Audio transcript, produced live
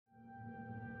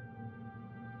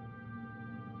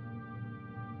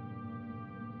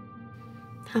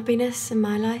Happiness in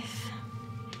my life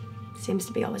seems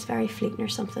to be always very fleeting or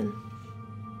something.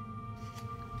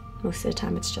 Most of the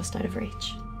time it's just out of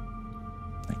reach.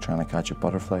 Like trying to catch a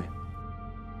butterfly.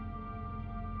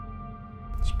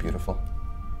 It's beautiful,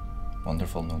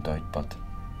 wonderful, no doubt, but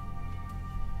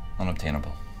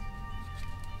unobtainable.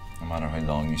 No matter how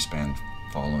long you spend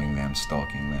following them,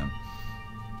 stalking them,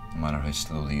 no matter how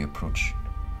slowly you approach,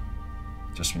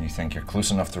 just when you think you're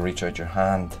close enough to reach out your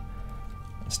hand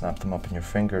and snap them up in your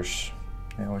fingers,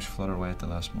 they always flutter away at the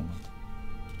last moment,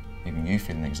 leaving you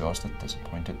feeling exhausted,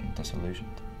 disappointed and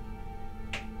disillusioned.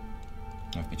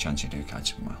 If by chance you do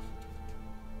catch them, well,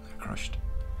 they're crushed.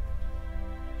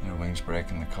 Their wings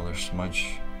break and the colours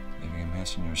smudge, leaving a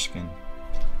mess in your skin.